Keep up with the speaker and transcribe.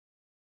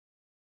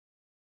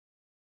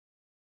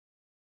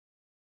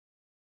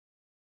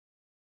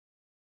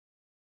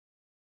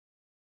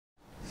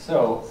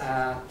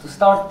To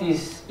start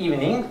this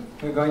evening,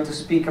 we're going to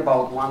speak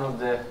about one of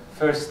the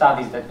first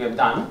studies that we have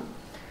done.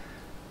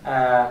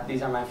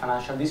 These are my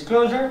financial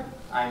disclosure.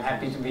 I'm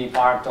happy to be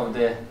part of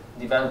the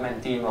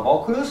development team of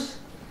Oculus.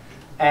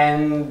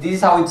 And this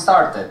is how it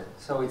started.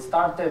 So it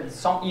started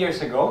some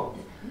years ago,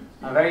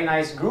 a very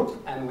nice group,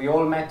 and we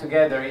all met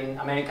together in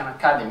American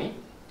Academy.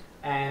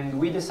 And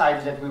we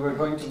decided that we were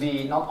going to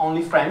be not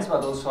only friends,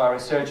 but also a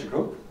research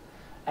group.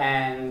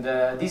 And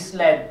this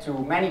led to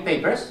many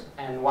papers,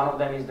 and one of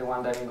them is the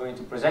one that I'm going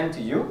to present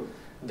to you,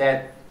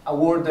 that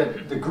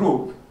awarded the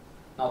group,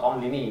 not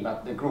only me,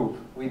 but the group,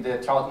 with the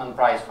Troutman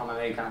Prize from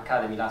American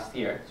Academy last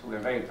year. So we're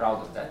very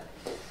proud of that.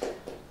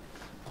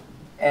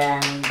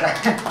 And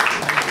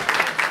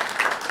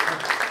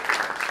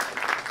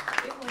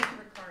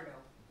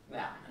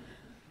yeah.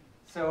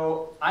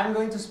 So I'm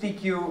going to speak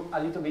to you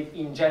a little bit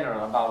in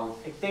general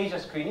about ectasia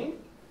screening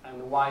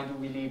and why do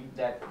we believe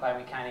that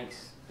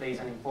biomechanics plays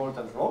an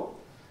important role.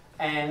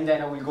 And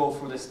then I will go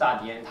through the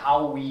study and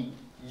how we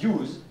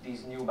use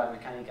this new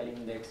biomechanical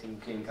index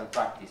in clinical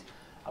practice.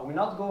 I will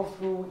not go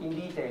through in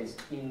details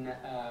in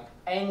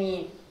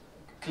any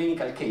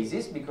clinical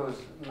cases because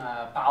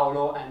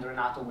Paolo and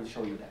Renato will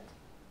show you that.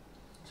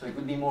 So it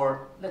would be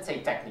more, let's say,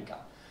 technical.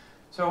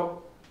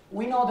 So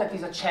we know that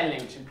it's a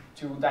challenge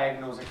to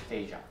diagnose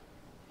ectasia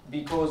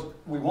because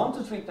we want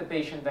to treat the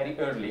patient very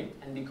early,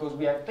 and because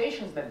we have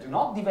patients that do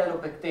not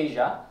develop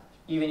ectasia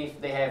even if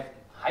they have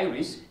high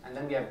risk, and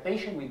then we have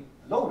patients with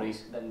low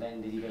risk, then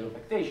they develop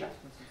ectasia.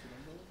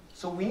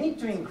 So we need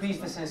to increase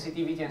the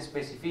sensitivity and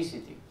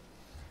specificity.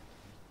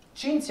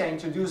 Cinzia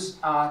introduced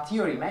a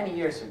theory many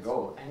years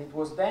ago, and it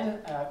was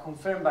then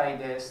confirmed by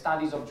the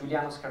studies of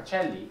Giuliano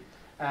Scarcelli,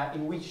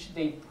 in which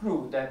they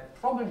proved that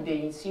probably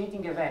the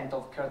initiating event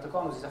of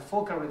keratoconus is a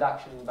focal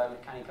reduction in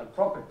biomechanical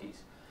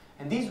properties.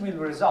 And this will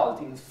result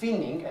in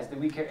thinning as the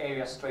weaker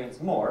area strains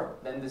more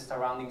than the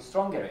surrounding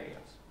stronger areas.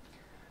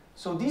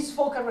 So this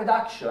focal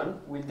reduction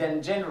will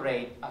then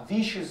generate a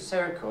vicious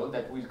circle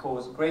that will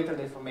cause greater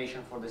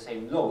deformation for the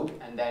same load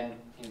and then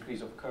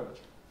increase of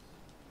curvature.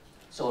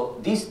 So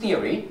this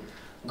theory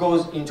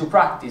goes into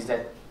practice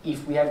that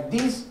if we have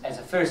this as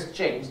a first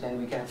change, then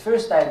we can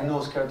first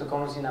diagnose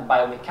keratoconus in a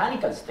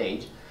biomechanical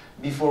stage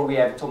before we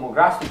have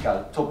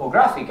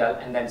topographical,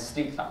 and then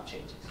strict lamp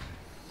changes.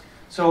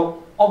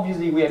 So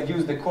obviously we have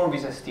used the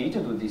Corvis ST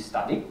to do this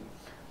study.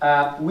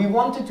 We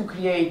wanted to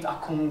create a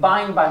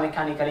combined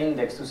biomechanical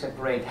index to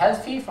separate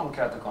healthy from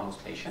keratoconus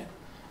patient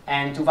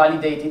and to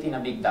validate it in a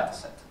big data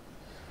set.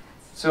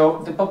 So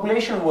the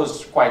population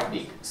was quite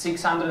big,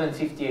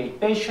 658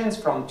 patients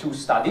from two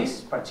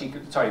studies,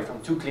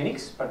 from two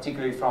clinics,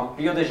 particularly from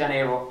Rio de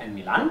Janeiro and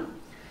Milan.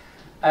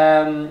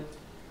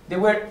 They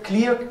were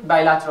clear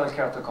bilateral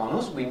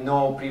keratoconus with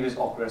no previous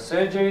ocular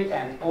surgery,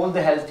 and all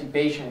the healthy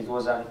patients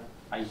was a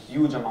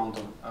huge amount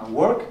of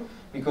work,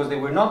 because they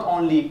were not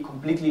only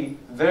completely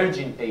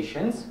virgin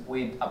patients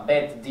with a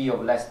BET-D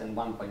of less than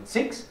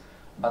 1.6,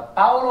 but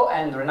Paolo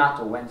and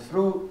Renato went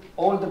through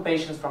all the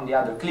patients from the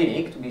other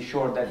clinic to be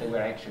sure that they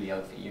were actually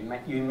healthy.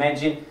 You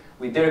imagine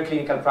with their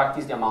clinical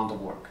practice the amount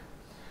of work.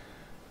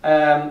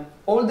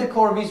 All the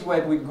Corvis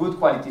were with good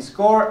quality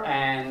score,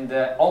 and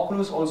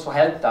Oculus also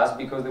helped us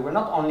because they were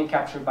not only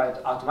captured by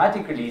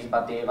automatic release,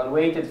 but they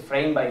evaluated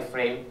frame by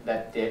frame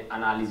that the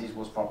analysis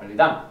was properly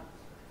done.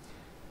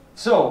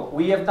 So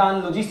we have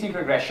done logistic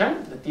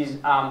regression, that is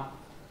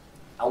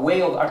a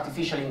way of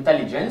artificial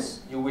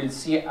intelligence. You will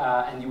see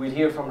and you will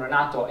hear from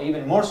Renato an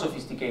even more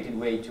sophisticated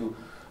way to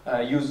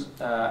use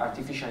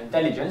artificial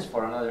intelligence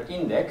for another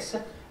index.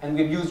 And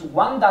we've used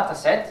one data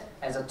set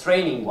as a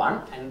training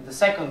one, and the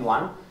second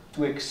one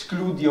to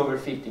exclude the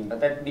overfitting,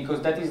 but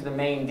because that is the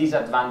main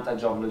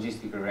disadvantage of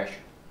logistic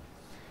regression.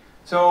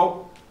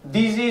 So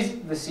this is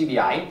the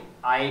CBI.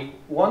 I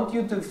want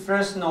you to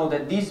first know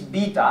that this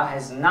beta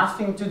has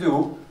nothing to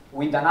do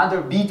with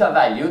another beta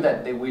value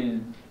that they will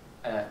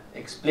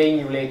explain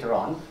you later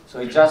on. So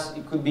it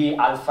could be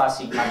alpha,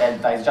 sigma,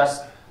 delta. It's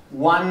just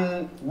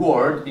one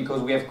word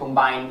because we have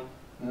combined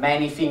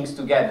many things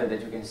together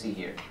that you can see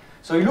here.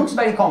 So it looks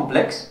very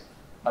complex,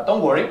 but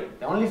don't worry.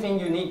 The only thing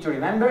you need to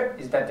remember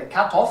is that the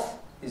cutoff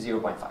is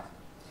 0.5.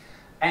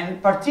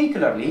 And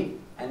particularly,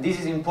 and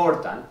this is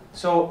important,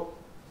 so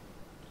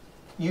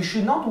you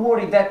should not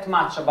worry that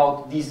much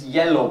about this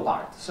yellow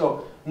part.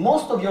 So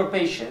most of your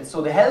patients,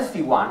 so the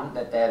healthy one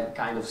that have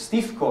kind of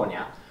stiff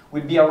cornea,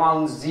 will be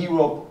around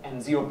 0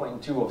 and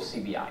 0.2 of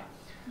CBI.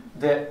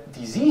 The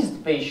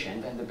diseased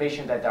patient and the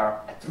patient that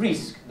are at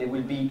risk, they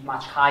will be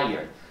much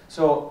higher.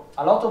 So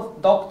a lot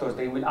of doctors,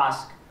 they will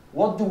ask,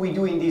 what do we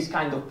do in this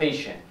kind of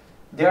patient?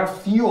 There are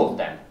few of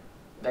them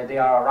that they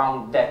are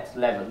around that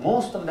level.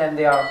 Most of them,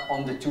 they are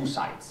on the two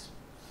sides.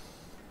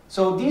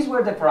 So these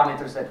were the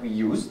parameters that we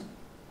used.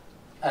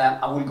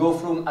 I will go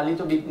through a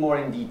little bit more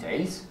in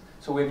details.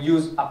 So we've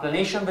used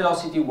applanation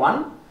velocity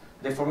 1,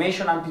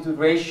 deformation amplitude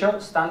ratio,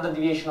 standard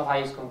deviation of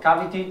highest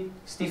concavity,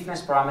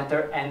 stiffness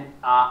parameter, and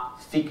a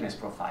thickness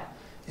profile.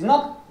 It's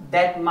not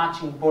that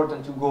much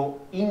important to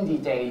go in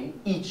detail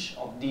each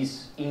of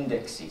these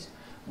indexes,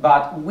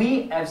 But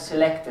we have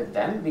selected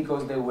them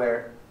because they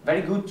were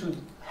very good to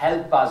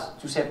help us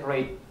to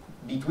separate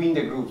between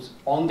the groups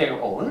on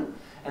their own.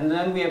 And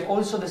then we have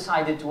also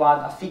decided to add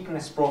a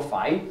thickness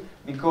profile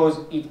because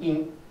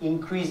it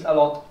increased a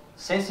lot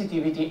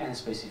sensitivity and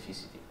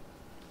specificity.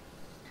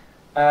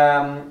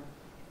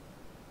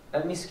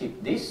 Let me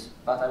skip this,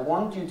 but I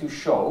want you to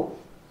show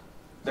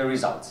the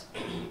results.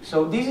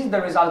 So this is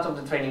the result of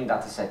the training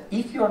dataset.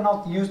 If you are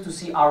not used to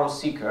see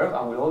ROC curve,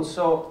 I will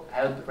also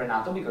help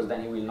Renato because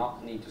then he will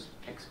not need to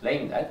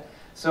explain that.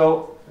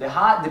 So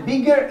the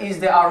bigger is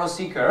the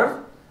ROC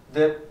curve,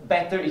 the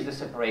better is the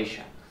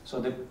separation. So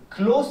the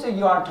closer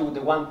you are to the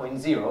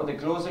 1.0, the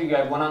closer you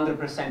have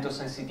 100% of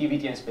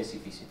sensitivity and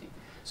specificity.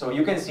 So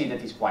you can see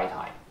that it's quite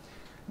high.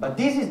 But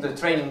this is the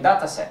training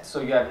data set.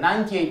 So you have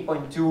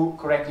 98.2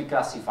 correctly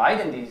classified,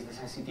 and this is the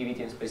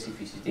sensitivity and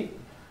specificity.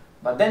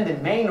 But then the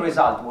main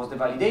result was the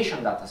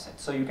validation data set.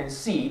 So you can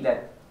see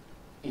that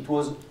it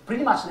was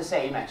pretty much the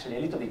same, actually, a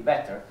little bit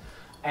better.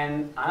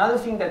 And another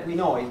thing that we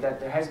know is that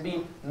there has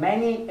been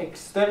many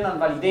external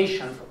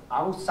validation from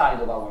outside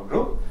of our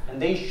group,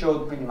 and they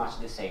showed pretty much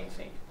the same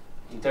thing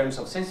in terms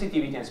of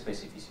sensitivity and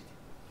specificity.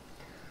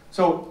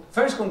 So,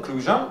 first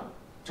conclusion,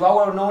 to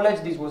our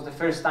knowledge, this was the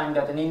first time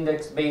that an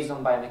index based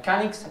on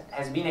biomechanics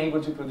has been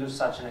able to produce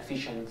such an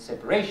efficient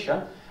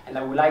separation, and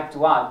I would like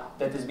to add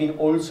that has been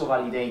also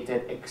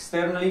validated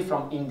externally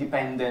from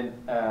independent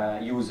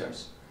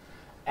users.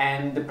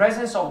 And the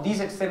presence of this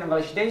external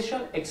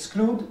validation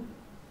excludes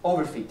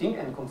overfitting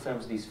and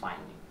confirms this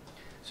finding.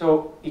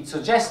 So it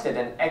suggested,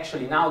 and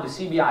actually now the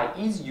CBI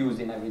is used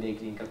in everyday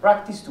clinical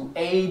practice to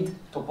aid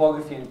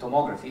topography and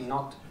tomography,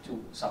 not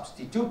to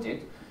substitute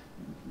it,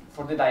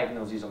 for the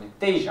diagnosis of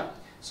ectasia.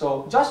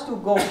 So just to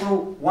go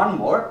through one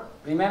more,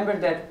 remember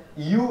that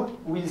you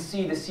will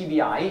see the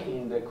CBI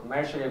in the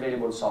commercially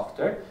available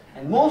software,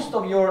 and most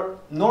of your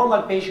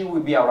normal patient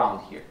will be around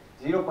here,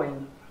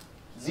 0.0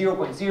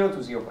 to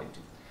 0.2.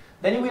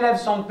 Then you will have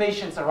some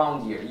patients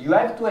around here. You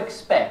have to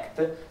expect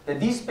that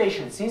these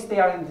patients, since they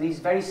are in this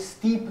very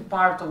steep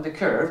part of the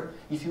curve,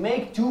 if you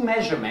make two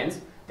measurements,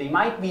 they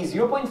might be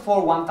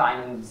 0.4 one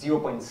time and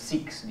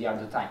 0.6 the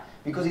other time,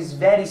 because it's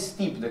very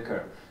steep, the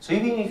curve. So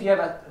even if you have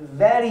a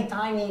very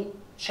tiny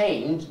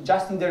change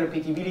just in the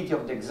repeatability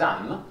of the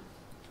exam,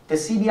 the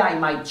CBI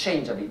might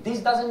change a bit. This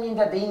doesn't mean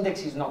that the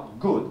index is not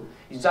good.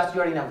 It's just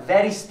you are in a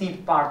very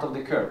steep part of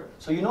the curve.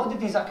 So you know that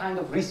this is a kind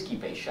of risky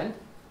patient,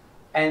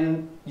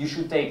 and you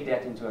should take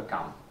that into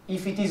account.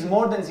 If it is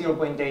more than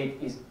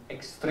 0.8, it's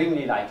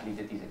extremely likely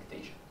that it's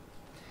ectasia.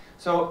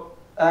 So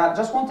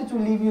just wanted to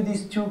leave you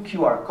these two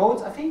QR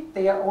codes. I think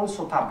they are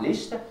also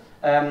published.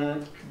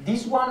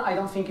 This one, I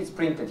don't think it's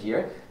printed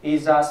here,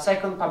 is a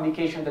second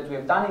publication that we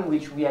have done in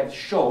which we have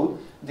showed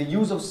the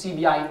use of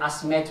CBI in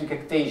asymmetric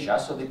ectasia.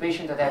 So the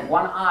patient that had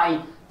one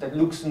eye that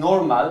looks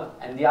normal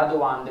and the other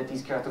one that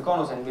is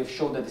keratoconus, and we've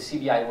showed that the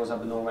CBI was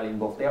abnormal in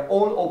both. They are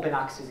all open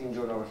access in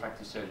Journal of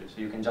Refractive Surgery,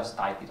 so you can just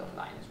type it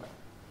online as well.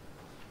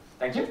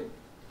 Thank you.